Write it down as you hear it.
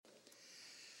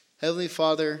Heavenly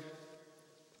Father,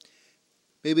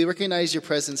 may we recognize your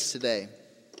presence today.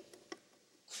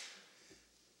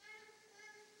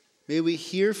 May we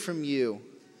hear from you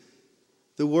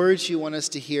the words you want us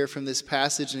to hear from this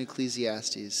passage in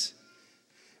Ecclesiastes.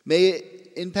 May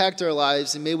it impact our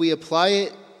lives, and may we apply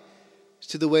it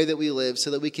to the way that we live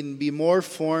so that we can be more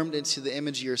formed into the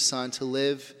image of your Son to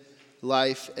live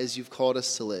life as you've called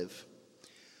us to live.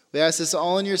 We ask this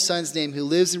all in your Son's name, who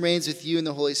lives and reigns with you in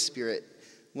the Holy Spirit,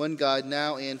 one God,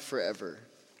 now and forever.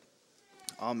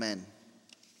 Amen.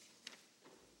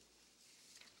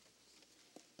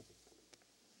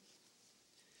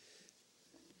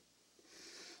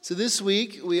 So this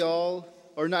week, I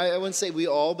wouldn't say we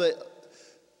all, but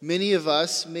many of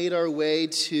us made our way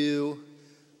to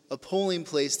a polling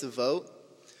place to vote.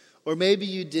 Or maybe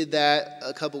you did that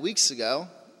a couple weeks ago.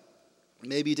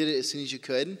 Maybe you did it as soon as you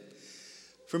could.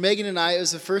 For Megan and I, it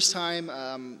was the first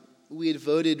time we had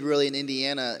voted really in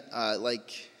Indiana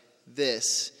like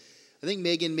this. I think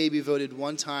Megan maybe voted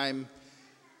one time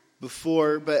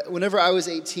before, but whenever I was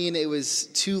 18, it was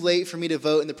too late for me to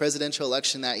vote in the presidential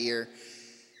election that year.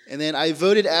 And then I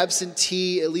voted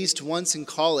absentee at least once in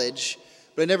college,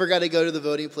 but I never got to go to the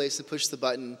voting place and push the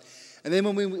button. And then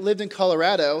when we lived in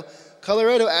Colorado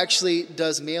actually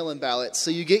does mail-in ballots. So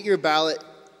you get your ballot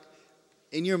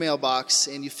in your mailbox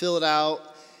and you fill it out.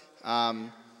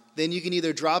 Then you can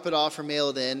either drop it off or mail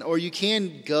it in, or you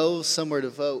can go somewhere to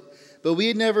vote. But I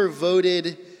had never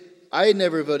voted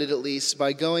at least,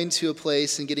 by going to a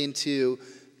place and getting to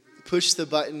push the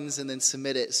buttons and then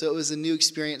submit it. So it was a new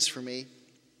experience for me.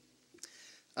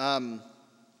 But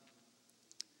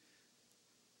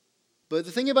the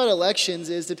thing about elections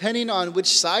is, depending on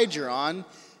which side you're on,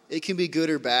 it can be good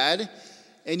or bad.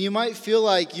 And you might feel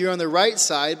like you're on the right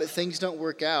side, but things don't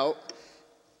work out.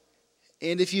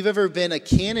 And if you've ever been a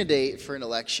candidate for an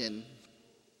election,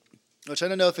 which I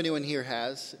don't know if anyone here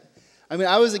has. I mean,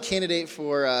 I was a candidate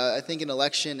for, I think, an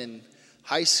election in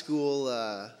high school,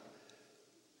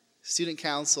 student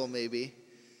council maybe.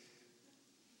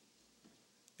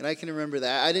 And I can remember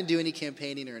that. I didn't do any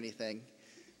campaigning or anything.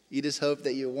 You just hope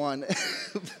that you won.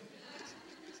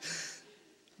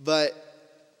 But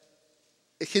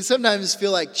it can sometimes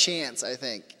feel like chance, I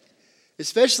think.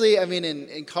 Especially, I mean,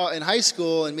 in high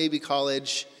school and maybe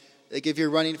college, like if you're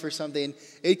running for something,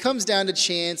 it comes down to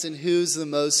chance and who's the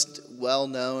most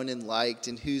well-known and liked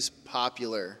and who's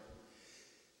popular.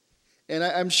 And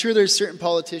I'm sure there's certain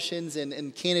politicians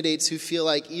and candidates who feel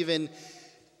like even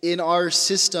in our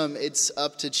system, it's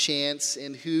up to chance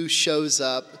and who shows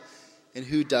up and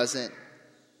who doesn't.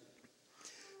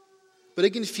 But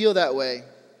it can feel that way.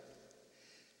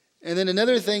 And then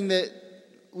another thing that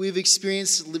we've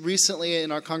experienced recently in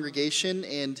our congregation,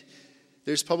 and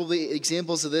there's probably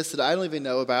examples of this that I don't even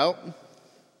know about.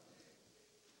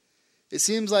 It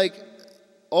seems like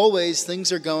always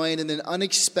things are going and then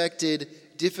unexpected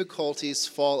difficulties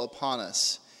fall upon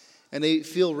us. And they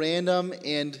feel random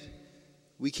and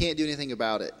we can't do anything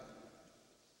about it.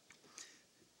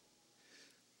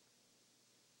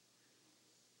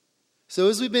 So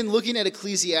as we've been looking at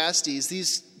Ecclesiastes,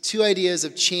 these two ideas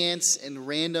of chance and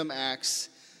random acts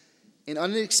and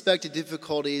unexpected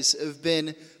difficulties have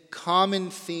been common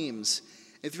themes.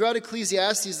 And throughout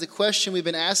Ecclesiastes, the question we've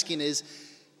been asking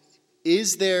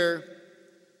is there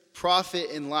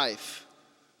profit in life?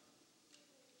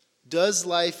 Does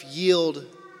life yield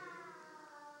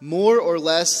more or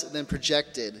less than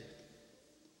projected?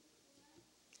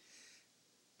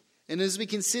 And as we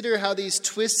consider how these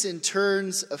twists and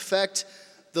turns affect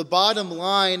the bottom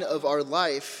line of our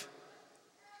life,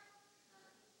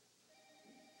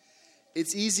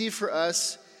 it's easy for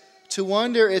us to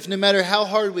wonder if no matter how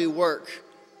hard we work,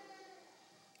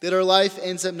 that our life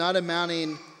ends up not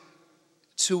amounting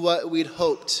to what we'd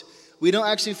hoped. We don't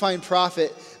actually find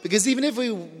profit, because even if we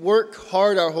work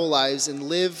hard our whole lives and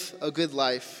live a good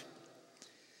life,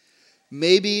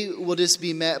 maybe we'll just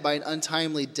be met by an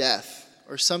untimely death,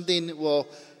 or something will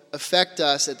affect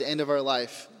us at the end of our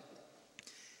life.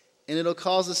 And it'll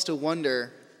cause us to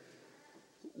wonder,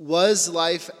 was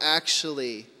life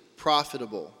actually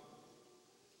profitable?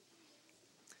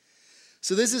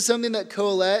 So this is something that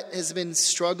Colette has been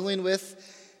struggling with.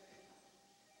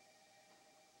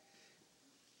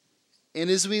 And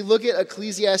as we look at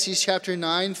Ecclesiastes chapter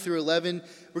 9 through 11,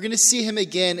 we're going to see him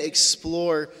again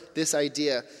explore this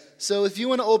idea. So if you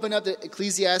want to open up to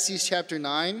Ecclesiastes chapter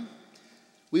 9,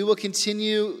 we will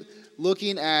continue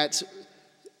looking at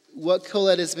what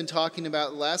Colette has been talking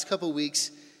about the last couple weeks,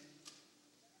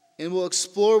 and we'll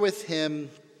explore with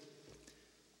him,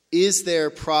 is there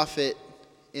profit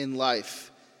in life?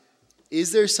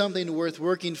 Is there something worth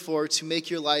working for to make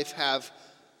your life have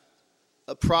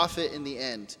a prophet in the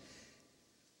end.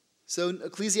 So in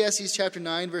Ecclesiastes chapter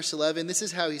 9, verse 11, this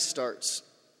is how he starts.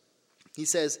 He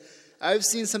says, "I've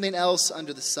seen something else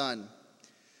under the sun.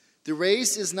 The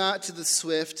race is not to the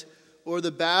swift, or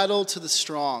the battle to the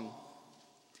strong.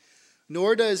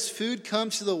 Nor does food come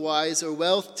to the wise, or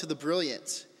wealth to the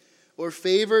brilliant, or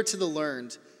favor to the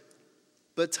learned.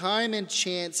 But time and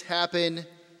chance happen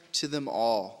to them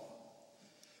all."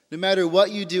 No matter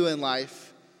what you do in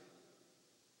life,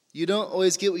 you don't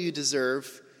always get what you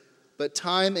deserve, but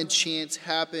time and chance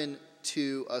happen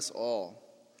to us all.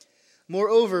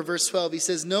 Moreover, verse 12, he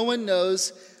says, "No one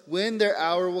knows when their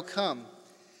hour will come.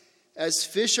 As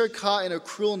fish are caught in a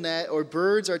cruel net, or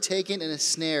birds are taken in a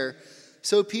snare,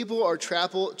 so people are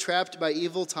trapped by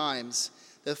evil times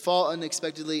that fall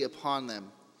unexpectedly upon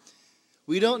them."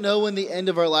 We don't know when the end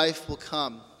of our life will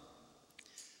come.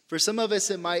 For some of us,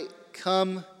 it might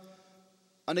come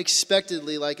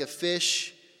unexpectedly, like a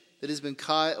fish that has been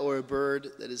caught or a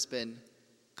bird that has been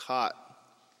caught.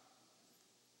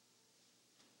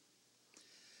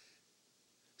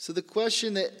 So the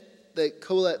question that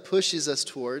Kohelet pushes us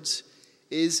towards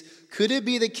is, could it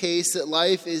be the case that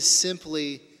life is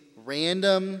simply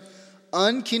random,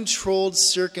 uncontrolled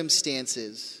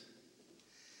circumstances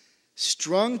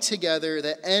strung together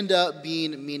that end up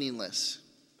being meaningless?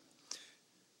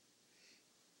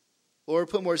 Or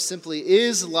put more simply,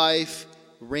 is life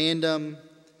random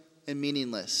and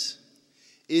meaningless?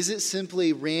 Is it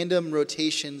simply random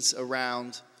rotations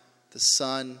around the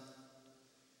sun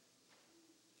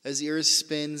as the earth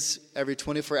spins every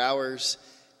 24 hours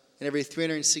and every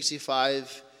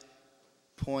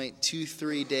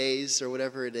 365.23 days or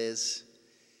whatever it is?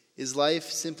 Is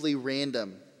life simply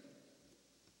random?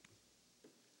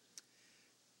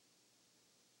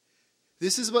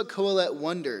 This is what Kohelet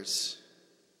wonders.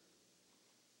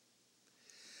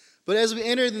 But as we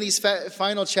enter in these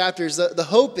final chapters, the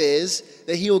hope is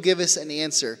that he will give us an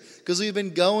answer. Because we've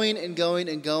been going and going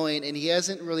and going, and he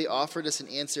hasn't really offered us an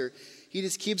answer. He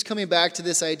just keeps coming back to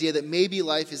this idea that maybe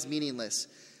life is meaningless.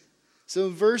 So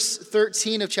in verse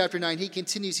 13 of chapter 9, he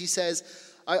continues. He says,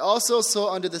 "I also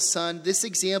saw under the sun this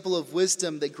example of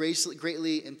wisdom that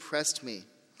greatly impressed me."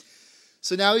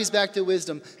 So now he's back to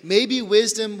wisdom. Maybe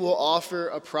wisdom will offer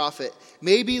a prophet.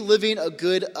 Maybe living a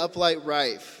good, upright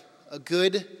life. A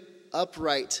good,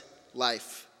 upright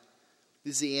life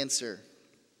is the answer.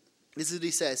 This is what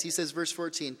he says. He says, verse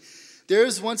 14, "There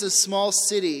was once a small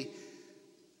city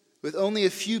with only a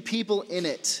few people in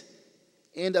it,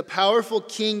 and a powerful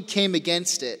king came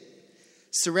against it,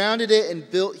 surrounded it, and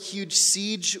built huge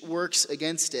siege works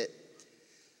against it.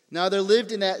 Now there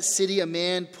lived in that city a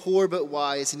man poor but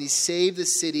wise, and he saved the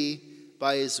city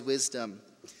by his wisdom."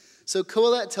 So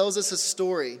Kohelet tells us a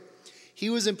story. He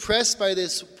was impressed by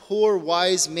this poor,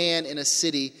 wise man in a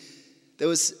city that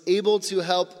was able to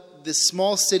help this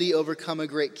small city overcome a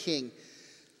great king.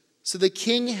 So the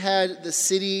king had the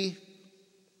city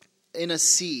in a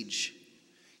siege.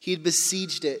 He'd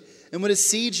besieged it. And what a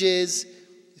siege is,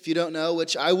 if you don't know,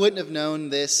 which I wouldn't have known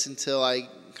this until I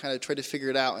kind of tried to figure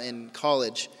it out in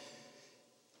college.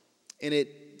 And it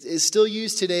is still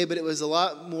used today, but it was a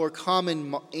lot more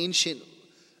common ancient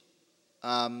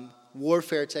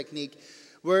warfare technique,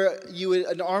 where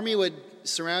an army would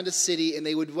surround a city, and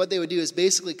what they would do is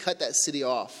basically cut that city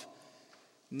off.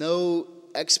 No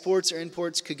exports or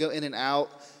imports could go in and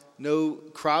out. No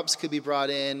crops could be brought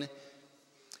in.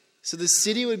 So the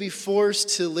city would be forced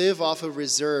to live off of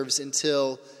reserves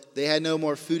until they had no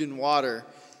more food and water.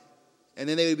 And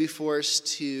then they would be forced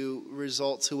to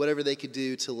resort to whatever they could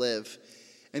do to live.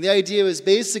 And the idea was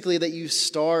basically that you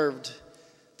starved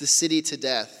the city to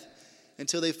death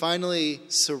until they finally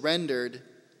surrendered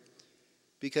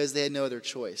because they had no other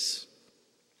choice.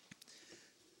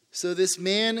 So this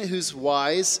man who's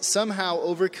wise somehow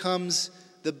overcomes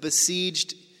the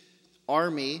besieged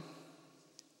army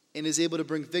and is able to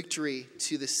bring victory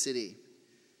to the city.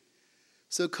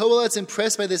 So Kohelet's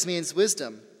impressed by this man's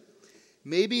wisdom.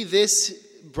 Maybe this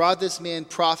brought this man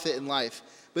profit in life.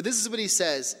 But this is what he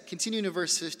says, continuing in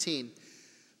verse 15.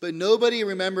 "But nobody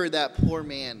remembered that poor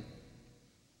man.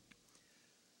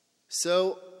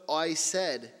 So I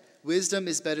said, wisdom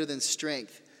is better than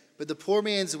strength. But the poor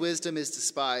man's wisdom is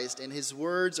despised, and his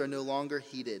words are no longer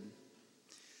heeded."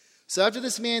 So after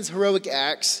this man's heroic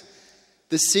acts,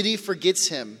 the city forgets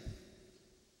him.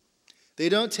 They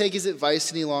don't take his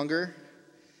advice any longer.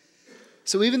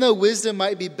 So even though wisdom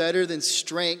might be better than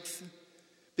strength,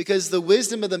 because the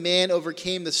wisdom of the man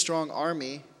overcame the strong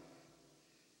army,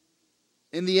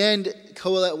 in the end,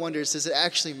 Kohelet wonders, does it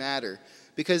actually matter?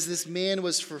 Because this man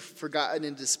was forgotten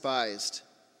and despised.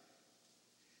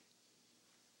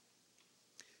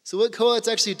 So what Kohelet's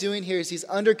actually doing here is he's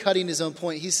undercutting his own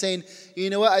point. He's saying, you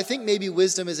know what, I think maybe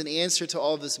wisdom is an answer to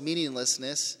all of this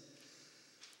meaninglessness.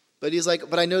 But he's like,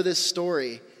 but I know this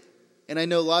story, and I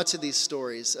know lots of these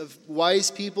stories of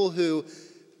wise people who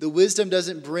the wisdom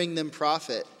doesn't bring them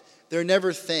profit. They're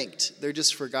never thanked. They're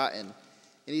just forgotten.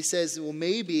 And he says, well,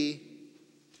 maybe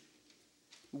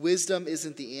wisdom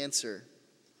isn't the answer.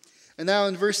 And now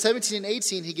in verse 17 and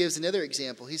 18, he gives another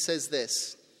example. He says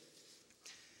this.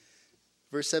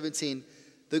 Verse 17,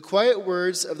 the quiet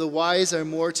words of the wise are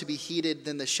more to be heeded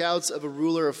than the shouts of a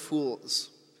ruler of fools.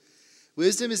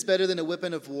 Wisdom is better than a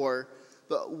weapon of war,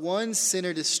 but one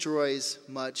sinner destroys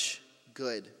much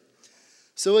good.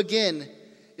 So again,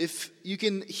 if you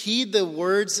can heed the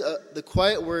words, the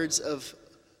quiet words of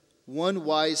one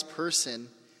wise person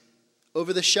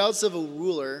over the shouts of a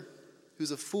ruler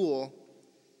who's a fool,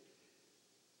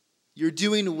 you're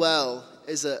doing well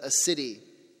as a city.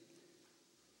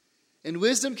 And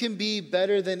wisdom can be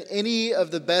better than any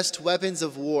of the best weapons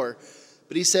of war.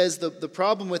 But he says the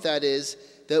problem with that is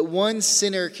that one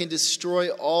sinner can destroy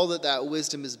all that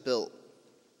wisdom has built.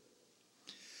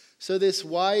 So this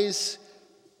wise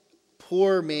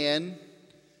poor man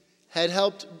had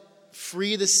helped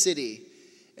free the city.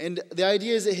 And the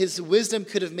idea is that his wisdom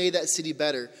could have made that city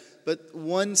better. But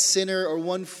one sinner or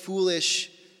one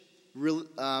foolish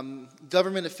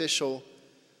government official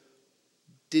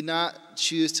did not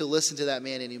choose to listen to that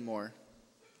man anymore.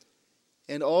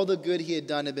 And all the good he had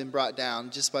done had been brought down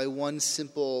just by one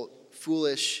simple,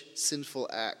 foolish, sinful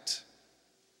act.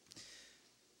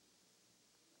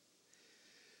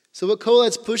 So what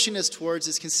Kohelet's pushing us towards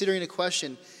is considering a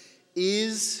question: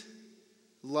 is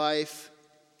life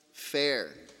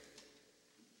fair?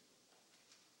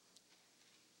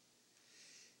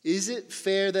 Is it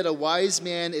fair that a wise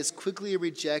man is quickly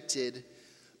rejected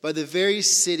by the very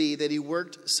city that he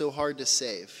worked so hard to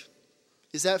save?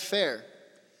 Is that fair?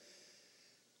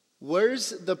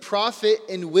 Where's the profit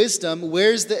in wisdom?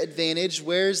 Where's the advantage?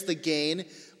 Where's the gain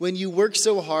when you work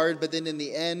so hard, but then in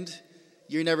the end,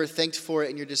 you're never thanked for it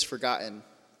and you're just forgotten?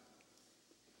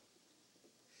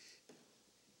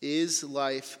 Is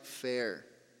life fair?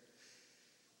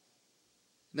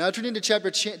 Now turning to chapter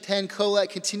 10,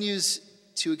 Kohelet continues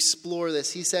to explore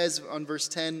this. He says on verse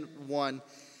 10:1,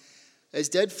 as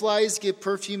dead flies give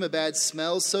perfume a bad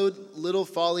smell, so little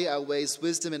folly outweighs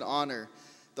wisdom and honor.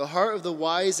 The heart of the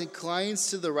wise inclines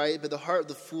to the right, but the heart of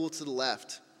the fool to the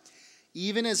left.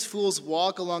 Even as fools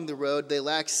walk along the road, they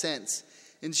lack sense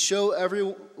and show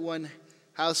everyone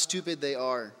how stupid they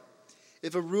are.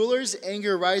 If a ruler's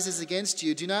anger rises against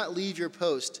you, do not leave your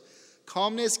post.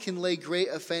 Calmness can lay great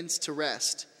offense to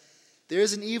rest. There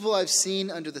is an evil I've seen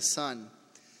under the sun,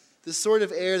 the sort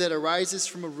of air that arises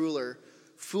from a ruler.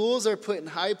 Fools are put in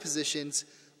high positions,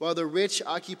 while the rich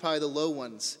occupy the low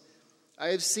ones. I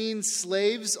have seen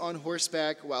slaves on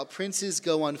horseback, while princes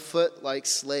go on foot like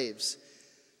slaves.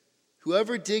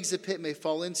 Whoever digs a pit may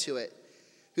fall into it.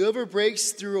 Whoever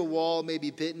breaks through a wall may be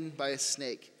bitten by a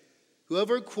snake.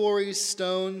 Whoever quarries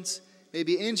stones may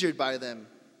be injured by them.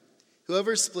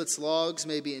 Whoever splits logs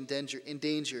may be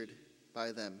endangered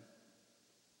by them.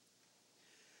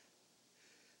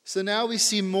 So now we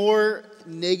see more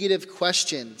negative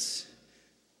questions.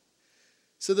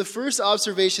 So the first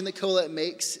observation that Kohelet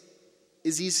makes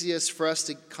is easiest for us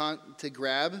to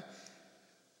grab.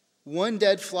 One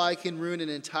dead fly can ruin an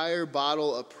entire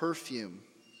bottle of perfume.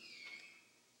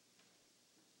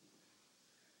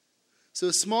 So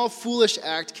a small foolish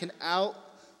act can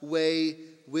outweigh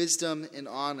wisdom and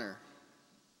honor.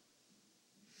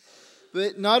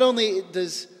 But not only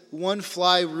does one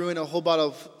fly ruin a whole bottle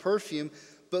of perfume,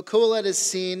 but Kohelet has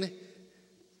seen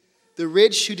the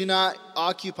rich who do not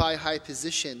occupy high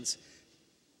positions,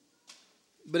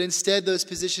 but instead those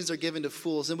positions are given to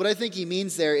fools. And what I think he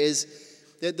means there is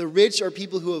that the rich are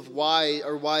people who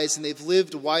are wise and they've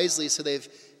lived wisely, so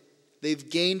they've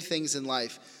gained things in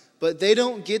life. But they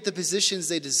don't get the positions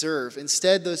they deserve.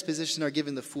 Instead, those positions are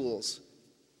given to fools.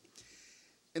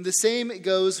 And the same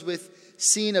goes with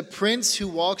seeing a prince who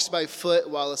walks by foot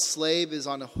while a slave is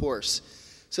on a horse.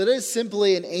 So that is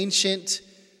simply an ancient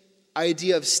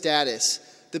idea of status.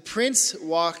 The prince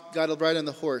got to ride on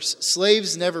the horse.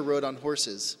 Slaves never rode on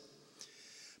horses.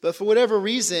 But for whatever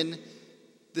reason,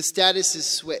 the status is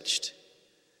switched.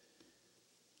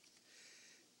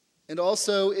 And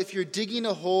also, if you're digging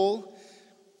a hole,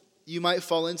 you might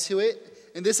fall into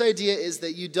it. And this idea is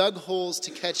that you dug holes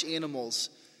to catch animals.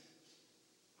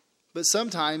 But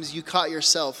sometimes you caught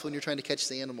yourself when you're trying to catch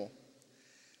the animal.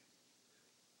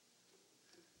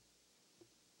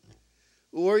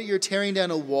 Or you're tearing down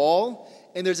a wall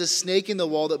and there's a snake in the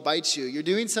wall that bites you. You're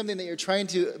doing something that you're trying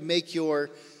to make your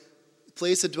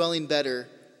place of dwelling better,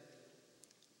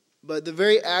 but the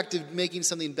very act of making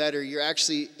something better, you're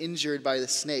actually injured by the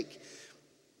snake.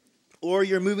 Or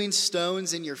you're moving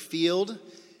stones in your field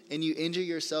and you injure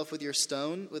yourself with a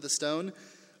stone.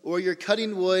 Or you're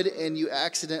cutting wood and you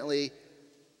accidentally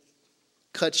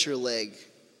cut your leg.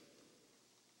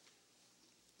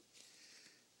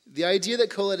 The idea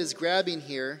that Colette is grabbing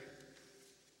here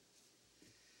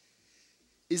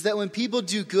is that when people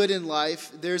do good in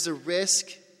life, there's a risk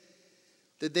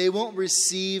that they won't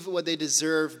receive what they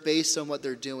deserve based on what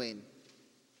they're doing.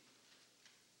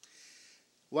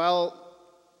 While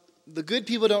the good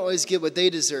people don't always get what they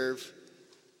deserve,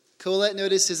 Colette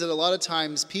notices that a lot of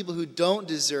times people who don't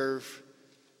deserve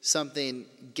something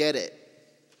get it.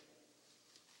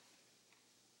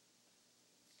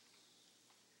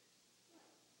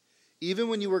 Even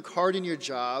when you work hard in your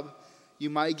job,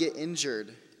 you might get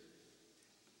injured.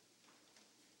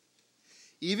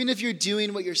 Even if you're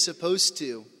doing what you're supposed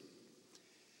to,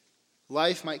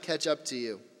 life might catch up to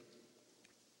you.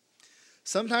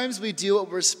 Sometimes we do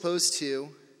what we're supposed to.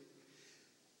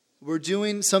 We're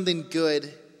doing something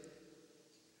good,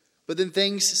 but then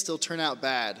things still turn out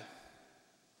bad.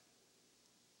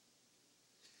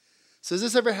 So has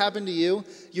this ever happened to you?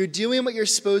 You're doing what you're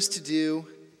supposed to do,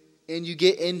 and you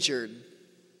get injured.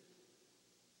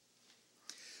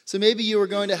 So maybe you were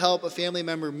going to help a family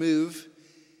member move,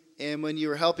 and when you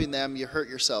were helping them, you hurt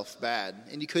yourself bad,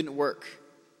 and you couldn't work.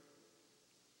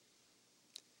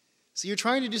 So you're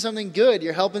trying to do something good.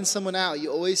 You're helping someone out.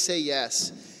 You always say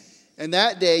yes. And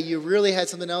that day, you really had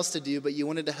something else to do, but you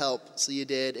wanted to help, so you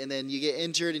did. And then you get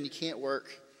injured and you can't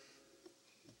work.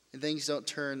 And things don't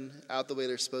turn out the way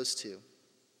they're supposed to.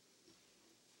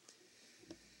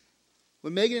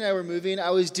 When Megan and I were moving,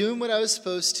 I was doing what I was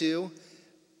supposed to.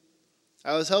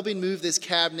 I was helping move this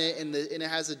cabinet, and it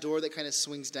has a door that kind of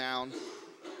swings down.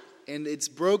 And it's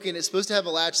broken. It's supposed to have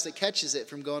a latch that catches it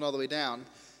from going all the way down.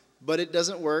 But it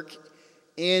doesn't work.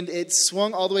 And it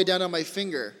swung all the way down on my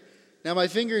finger. Now, my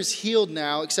finger is healed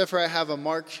now, except for I have a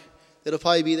mark that'll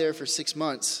probably be there for 6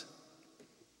 months.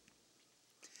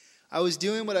 I was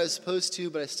doing what I was supposed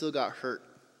to, but I still got hurt.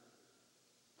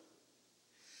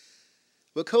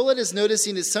 What Colette is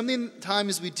noticing is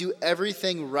sometimes we do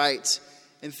everything right,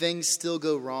 and things still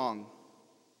go wrong.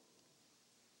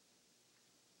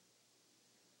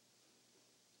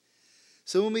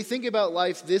 So when we think about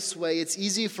life this way, it's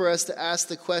easy for us to ask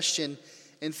the question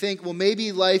and think, well,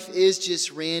 maybe life is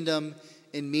just random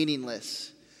and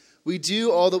meaningless. We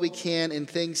do all that we can and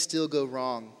things still go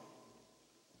wrong.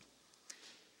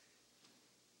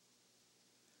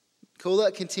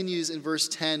 Colette continues in verse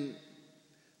 10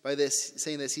 by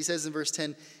saying this. He says in verse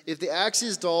 10, if the axe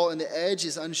is dull and the edge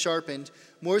is unsharpened,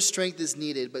 more strength is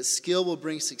needed, but skill will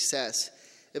bring success.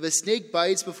 If a snake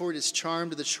bites before it is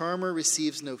charmed, the charmer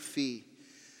receives no fee.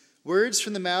 Words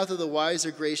from the mouth of the wise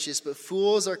are gracious, but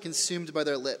fools are consumed by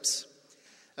their lips.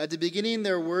 At the beginning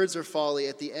their words are folly,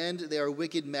 at the end they are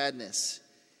wicked madness.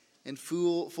 And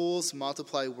fools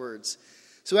multiply words.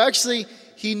 So actually,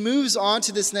 he moves on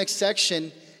to this next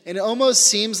section, and it almost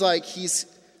seems like he's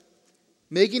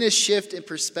making a shift in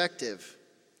perspective.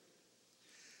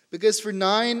 Because for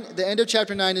the end of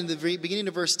chapter 9 and the beginning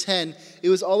of verse 10, it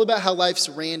was all about how life's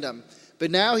random. But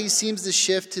now he seems to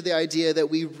shift to the idea that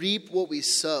we reap what we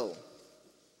sow.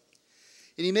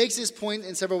 And he makes his point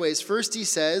in several ways. First, he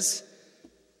says,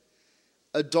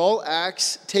 a dull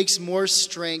axe takes more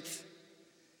strength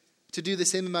to do the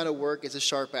same amount of work as a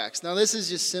sharp axe. Now, this is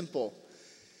just simple.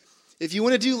 If you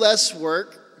want to do less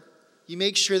work, you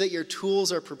make sure that your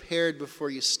tools are prepared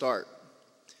before you start.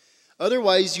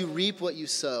 Otherwise, you reap what you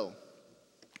sow.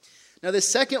 Now, the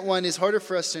second one is harder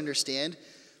for us to understand.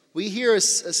 We hear a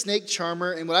snake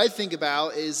charmer, and what I think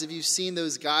about is if you've seen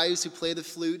those guys who play the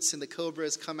flutes and the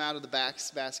cobras come out of the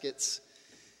baskets.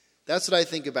 That's what I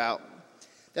think about.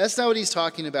 That's not what he's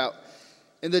talking about.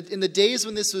 In the days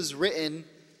when this was written,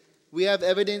 we have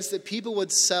evidence that people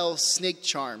would sell snake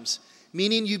charms,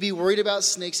 meaning you'd be worried about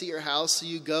snakes at your house, so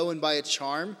you go and buy a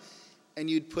charm, and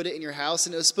you'd put it in your house,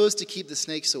 and it was supposed to keep the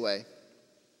snakes away.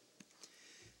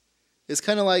 It's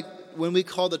kind of like when we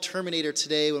call the Terminator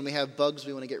today when we have bugs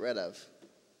we want to get rid of.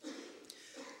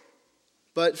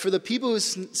 But for the people who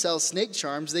sell snake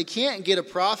charms, they can't get a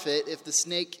profit if the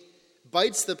snake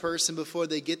bites the person before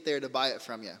they get there to buy it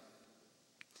from you.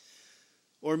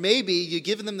 Or maybe you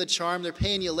give them the charm, they're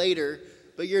paying you later,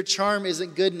 but your charm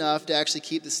isn't good enough to actually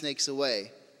keep the snakes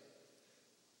away.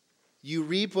 You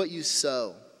reap what you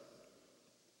sow.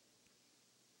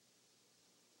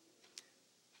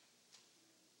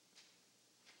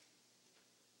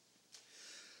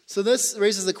 So this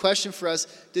raises the question for us,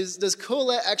 does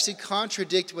Colette actually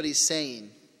contradict what he's saying?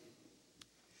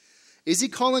 Is he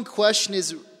calling in question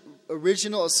his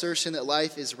original assertion that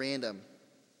life is random?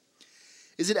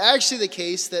 Is it actually the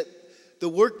case that the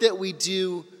work that we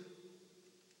do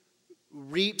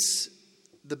reaps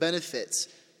the benefits?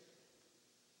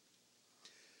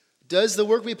 Does the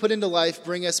work we put into life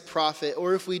bring us profit?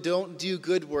 Or if we don't do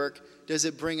good work, does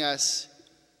it bring us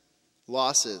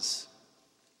losses?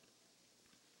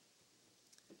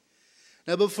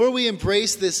 Now, before we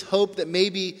embrace this hope that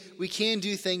maybe we can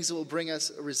do things that will bring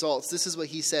us results, this is what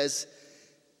he says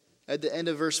at the end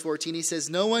of verse 14. He says,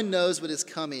 "No one knows what is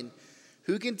coming.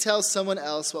 Who can tell someone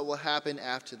else what will happen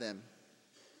after them?"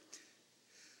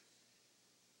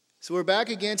 So we're back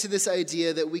again to this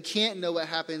idea that we can't know what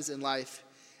happens in life.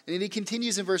 And then he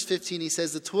continues in verse 15. He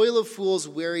says, "The toil of fools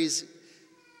wearies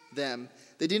them.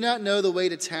 They do not know the way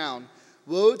to town.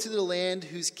 Woe to the land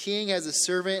whose king has a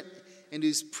servant and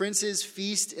whose princes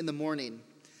feast in the morning.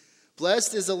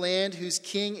 Blessed is the land whose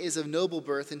king is of noble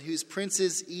birth and whose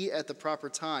princes eat at the proper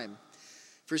time,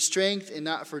 for strength and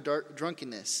not for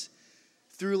drunkenness.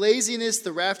 Through laziness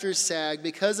the rafters sag,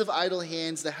 because of idle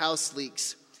hands the house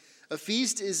leaks. A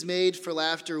feast is made for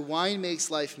laughter, wine makes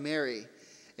life merry,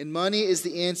 and money is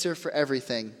the answer for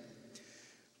everything.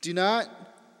 Do not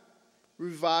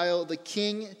revile the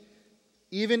king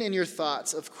even in your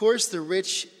thoughts. Of course the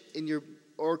rich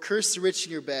curse the rich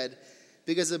in your bed,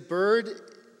 because a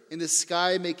bird in the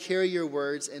sky may carry your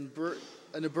words, and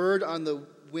a bird on the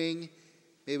wing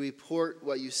may report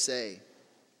what you say."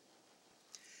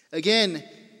 Again,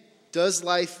 does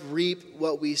life reap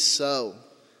what we sow?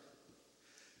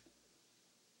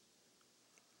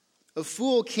 A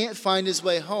fool can't find his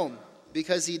way home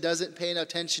because he doesn't pay enough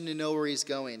attention to know where he's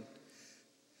going.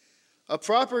 A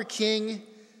proper king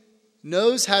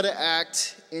knows how to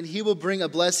act, and he will bring a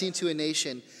blessing to a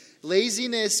nation.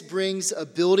 Laziness brings a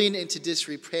building into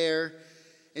disrepair,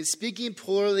 and speaking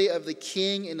poorly of the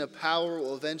king and the power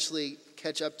will eventually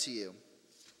catch up to you.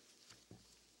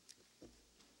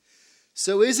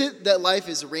 So is it that life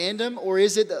is random, or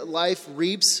is it that life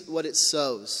reaps what it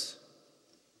sows?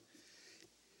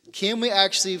 Can we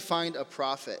actually find a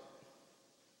profit?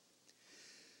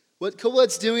 What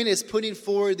Kohelet's doing is putting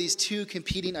forward these two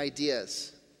competing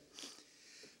ideas.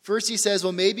 First, he says,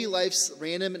 well, maybe life's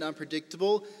random and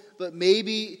unpredictable, but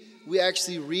maybe we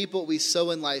actually reap what we sow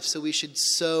in life, so we should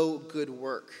sow good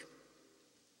work.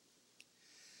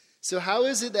 So how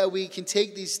is it that we can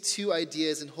take these two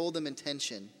ideas and hold them in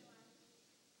tension?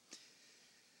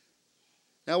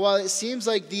 Now, while it seems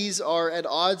like these are at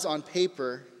odds on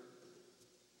paper,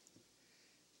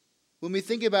 when we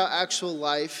think about actual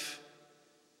life,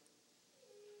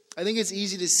 I think it's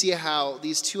easy to see how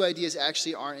these two ideas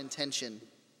actually aren't in tension.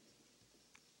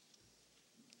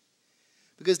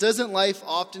 Because doesn't life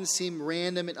often seem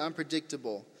random and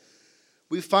unpredictable?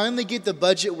 We finally get the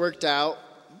budget worked out,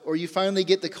 or you finally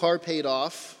get the car paid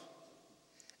off,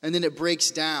 and then it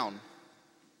breaks down.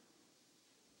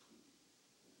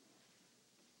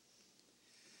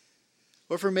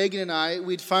 Or for Megan and I,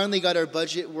 we'd finally got our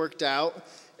budget worked out,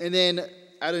 and then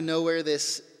out of nowhere,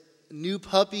 this new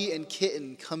puppy and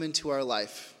kitten come into our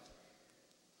life.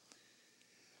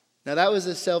 Now that was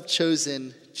a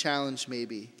self-chosen challenge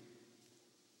maybe.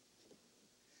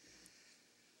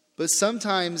 But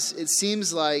sometimes it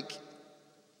seems like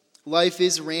life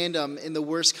is random in the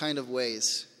worst kind of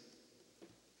ways.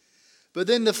 But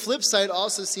then the flip side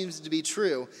also seems to be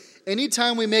true.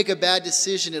 Anytime we make a bad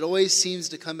decision, it always seems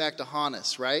to come back to haunt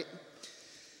us, right?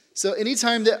 So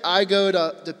anytime that I go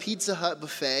to the Pizza Hut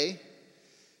buffet,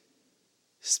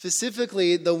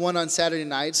 specifically the one on Saturday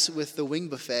nights with the wing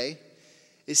buffet,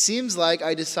 it seems like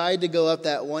I decide to go up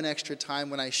that one extra time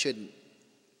when I shouldn't.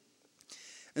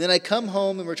 And then I come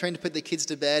home and we're trying to put the kids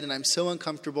to bed and I'm so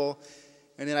uncomfortable,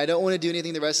 and then I don't want to do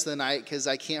anything the rest of the night because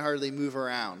I can't hardly move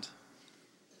around.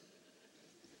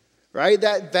 Right?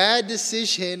 That bad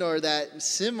decision or that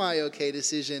semi-okay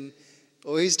decision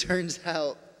always turns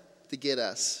out to get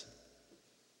us.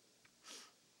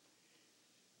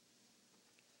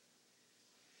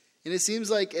 And it seems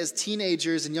like as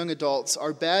teenagers and young adults,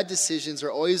 our bad decisions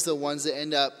are always the ones that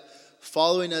end up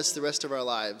following us the rest of our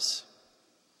lives.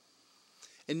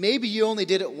 And maybe you only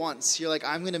did it once. You're like,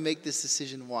 I'm going to make this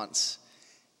decision once.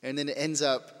 And then it ends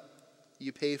up,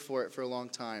 you pay for it for a long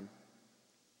time.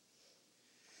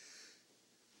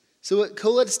 So what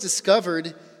Kohelet's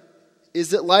discovered is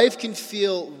that life can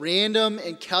feel random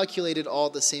and calculated all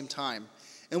at the same time.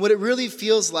 And what it really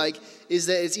feels like is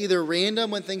that it's either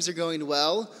random when things are going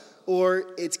well,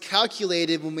 or it's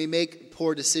calculated when we make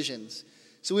poor decisions.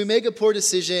 So we make a poor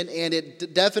decision and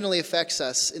it definitely affects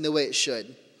us in the way it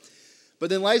should. But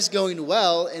then life's going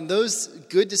well, and those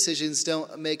good decisions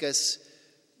don't make us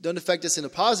don't affect us in a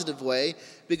positive way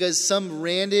because some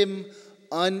random,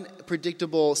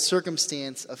 unpredictable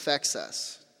circumstance affects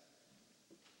us.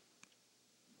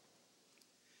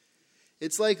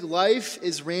 It's like life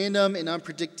is random and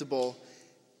unpredictable,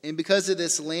 and because of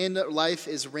this, life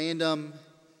is random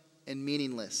and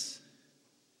meaningless.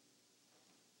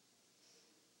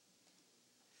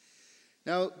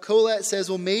 Now, Colette says,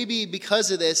 well, maybe because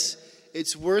of this,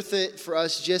 it's worth it for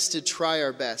us just to try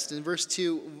our best. In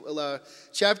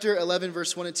chapter 11,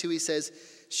 verse 1 and 2, he says,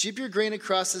 ship your grain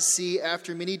across the sea.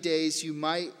 After many days, you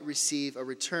might receive a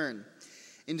return.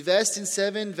 Invest in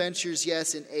 7 ventures,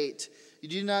 yes, in 8. You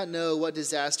do not know what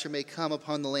disaster may come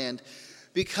upon the land.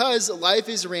 Because life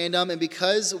is random and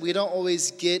because we don't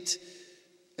always get,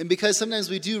 and because sometimes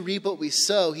we do reap what we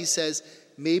sow, he says,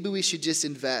 maybe we should just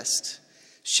invest.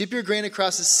 Ship your grain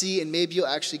across the sea and maybe you'll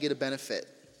actually get a benefit.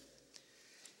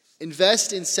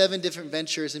 Invest in 7 different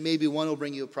ventures and maybe one will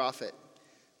bring you a profit.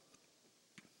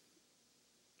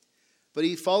 But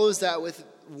he follows that with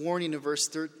warning in verse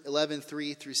 11,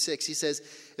 3 through 6. He says,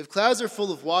 if clouds are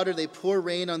full of water, they pour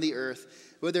rain on the earth.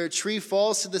 Whether a tree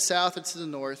falls to the south or to the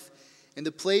north, in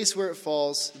the place where it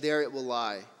falls, there it will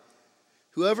lie.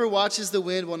 Whoever watches the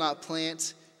wind will not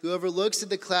plant. Whoever looks at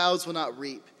the clouds will not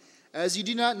reap. As you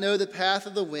do not know the path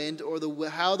of the wind or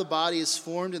how the body is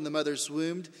formed in the mother's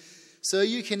womb, so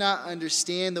you cannot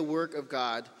understand the work of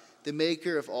God, the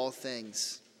maker of all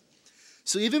things.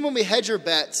 So even when we hedge our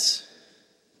bets,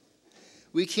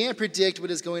 we can't predict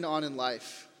what is going on in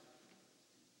life.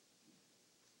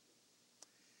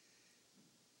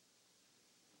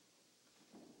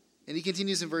 And he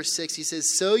continues in verse 6. He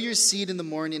says, sow your seed in the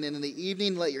morning, and in the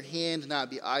evening let your hand not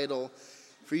be idle.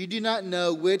 For you do not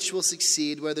know which will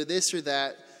succeed, whether this or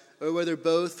that, or whether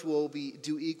both will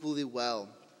do equally well.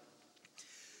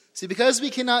 See, because we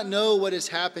cannot know what is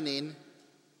happening,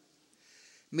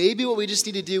 maybe what we just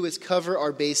need to do is cover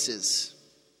our bases.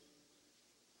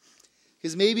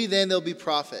 Because maybe then there'll be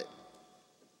profit.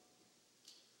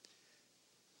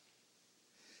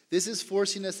 This is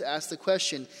forcing us to ask the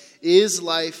question, is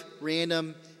life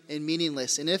random and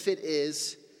meaningless? And if it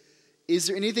is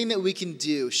there anything that we can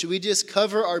do? Should we just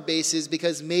cover our bases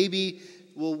because maybe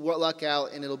we'll luck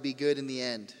out and it'll be good in the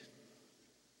end?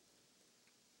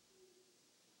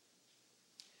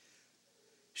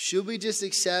 Should we just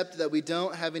accept that we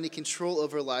don't have any control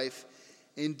over life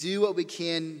and do what we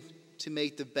can to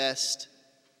make the best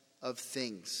of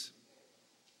things?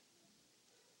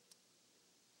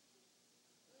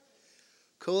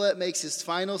 Colette makes his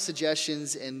final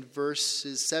suggestions in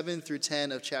verses 7 through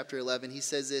 10 of chapter 11. He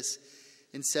says this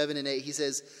in 7 and 8. He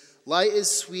says, light is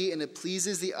sweet and it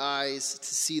pleases the eyes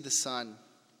to see the sun.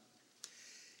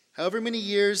 However many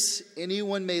years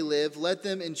anyone may live, let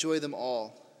them enjoy them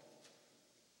all.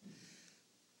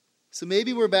 So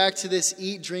maybe we're back to this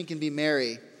eat, drink, and be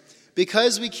merry.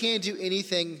 Because we can't do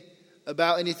anything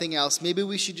about anything else, maybe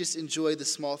we should just enjoy the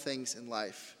small things in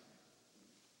life.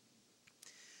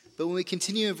 But when we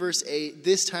continue in verse 8,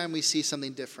 this time we see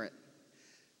something different.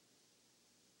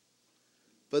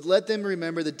 But let them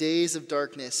remember the days of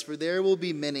darkness, for there will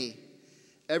be many.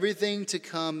 Everything to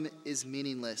come is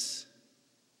meaningless.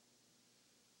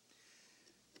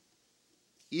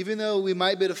 Even though we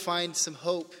might be able to find some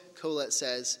hope, Colette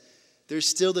says, there's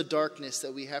still the darkness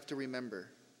that we have to remember.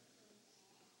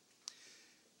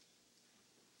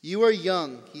 You are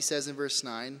young, he says in verse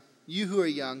 9. You who are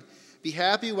young, be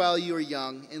happy while you are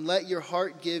young, and let your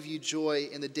heart give you joy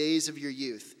in the days of your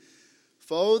youth.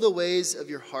 Follow the ways of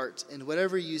your heart and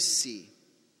whatever you see.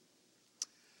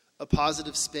 A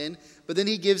positive spin. But then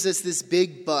he gives us this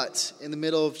big but in the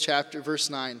middle of verse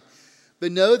 9.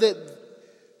 But know that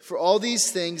for all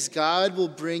these things, God will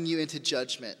bring you into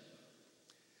judgment.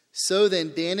 So then,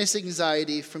 banish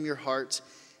anxiety from your heart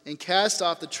and cast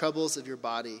off the troubles of your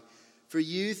body, for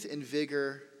youth and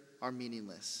vigor are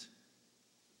meaningless.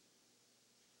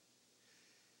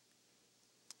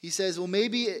 He says, well,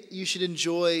 maybe you should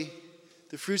enjoy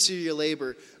the fruits of your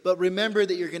labor, but remember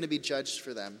that you're going to be judged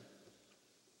for them.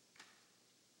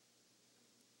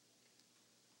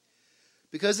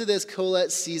 Because of this,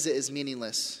 Colette sees it as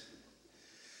meaningless.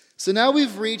 So now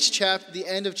we've reached the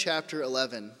end of chapter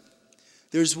 11.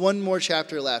 There's one more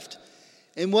chapter left.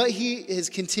 And what he has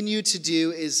continued to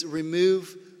do is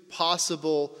remove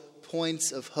possible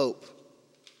points of hope.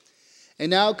 And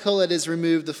now Colette has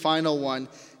removed the final one.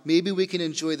 Maybe we can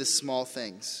enjoy the small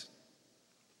things.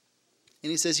 And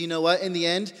he says, you know what? In the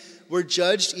end, we're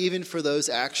judged even for those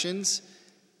actions.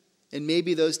 And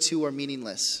maybe those two are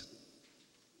meaningless.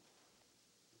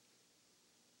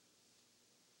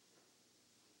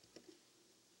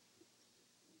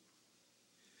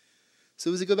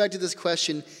 So as we go back to this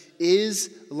question, is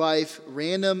life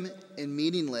random and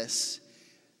meaningless?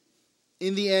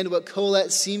 In the end, what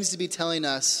Colette seems to be telling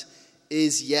us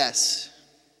is yes.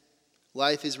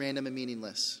 Life is random and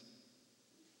meaningless.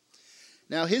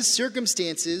 Now, his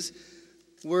circumstances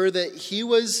were that he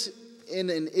was in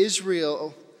an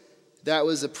Israel that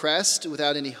was oppressed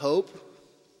without any hope.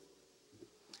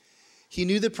 He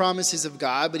knew the promises of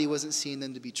God, but he wasn't seeing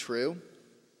them to be true.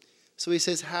 So he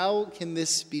says, how can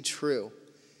this be true?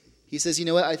 He says, you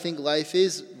know what? I think life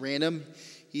is random.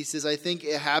 He says, I think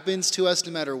it happens to us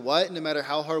no matter what, no matter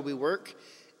how hard we work,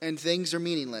 and things are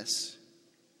meaningless.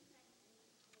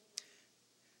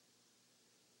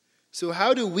 So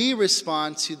how do we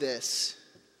respond to this?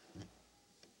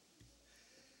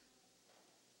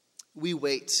 We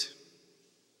wait.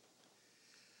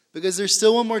 Because there's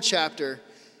still one more chapter.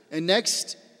 And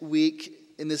next week,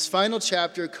 in this final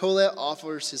chapter, Colette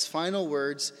offers his final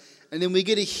words. And then we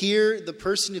get to hear the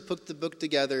person who put the book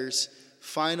together's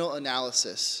final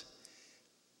analysis.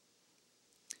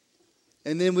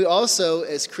 And then we also,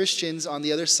 as Christians on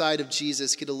the other side of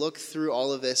Jesus, get to look through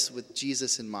all of this with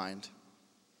Jesus in mind.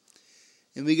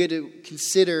 And we get to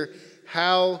consider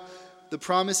how the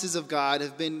promises of God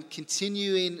have been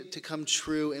continuing to come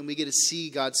true, and we get to see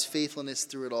God's faithfulness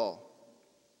through it all.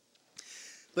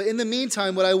 But in the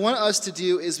meantime, what I want us to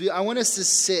do is I want us to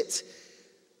sit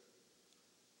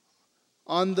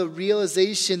on the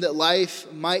realization that life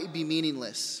might be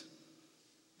meaningless.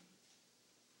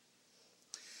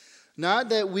 Not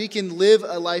that we can live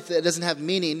a life that doesn't have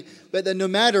meaning, but that no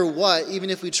matter what, even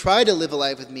if we try to live a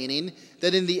life with meaning,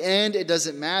 that in the end it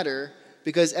doesn't matter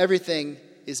because everything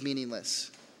is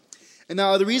meaningless. And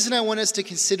now the reason I want us to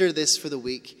consider this for the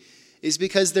week is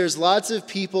because there's lots of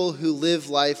people who live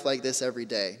life like this every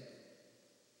day.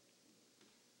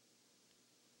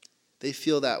 They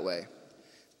feel that way.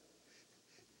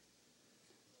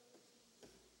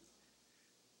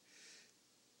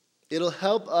 It'll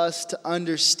help us to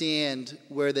understand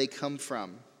where they come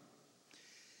from.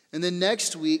 And then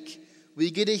next week,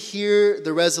 we get to hear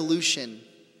the resolution.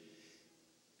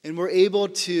 And we're able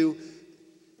to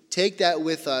take that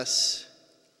with us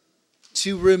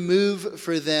to remove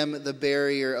for them the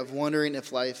barrier of wondering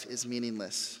if life is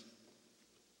meaningless.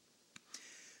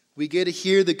 We get to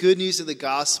hear the good news of the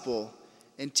gospel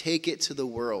and take it to the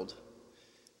world.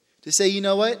 To say, you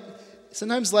know what?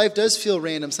 Sometimes life does feel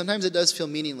random. Sometimes it does feel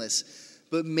meaningless.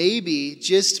 But maybe,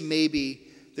 just maybe,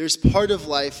 there's part of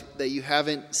life that you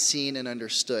haven't seen and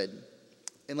understood.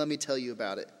 And let me tell you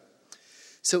about it.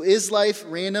 So is life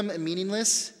random and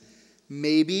meaningless?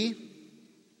 Maybe.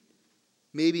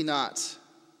 Maybe not.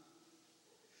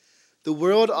 The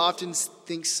world often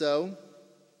thinks so.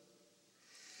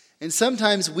 And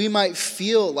sometimes we might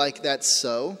feel like that's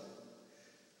so.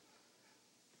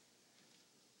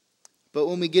 But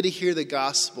when we get to hear the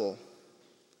gospel,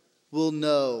 we'll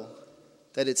know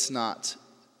that it's not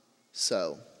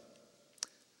so.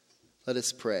 Let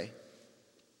us pray.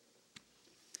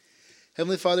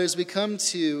 Heavenly Father, as we come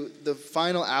to the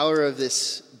final hour of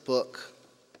this book,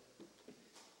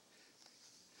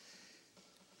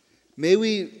 may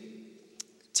we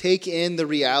take in the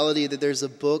reality that there's a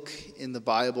book in the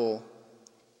Bible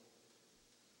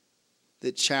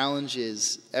that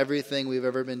challenges everything we've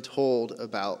ever been told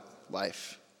about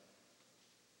life.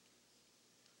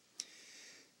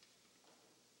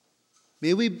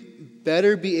 May we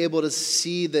better be able to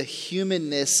see the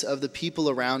humanness of the people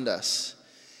around us,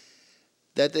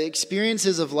 that the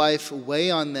experiences of life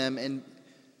weigh on them, and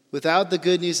without the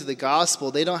good news of the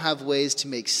gospel, they don't have ways to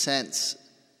make sense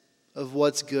of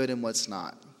what's good and what's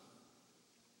not.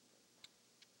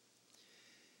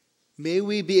 May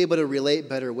we be able to relate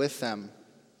better with them,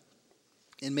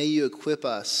 and may you equip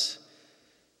us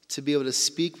to be able to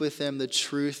speak with them the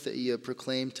truth that you have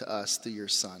proclaimed to us through your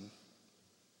Son.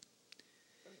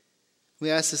 We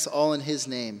ask this all in his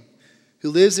name, who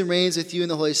lives and reigns with you in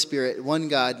the Holy Spirit, one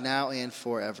God, now and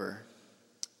forever.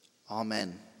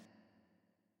 Amen.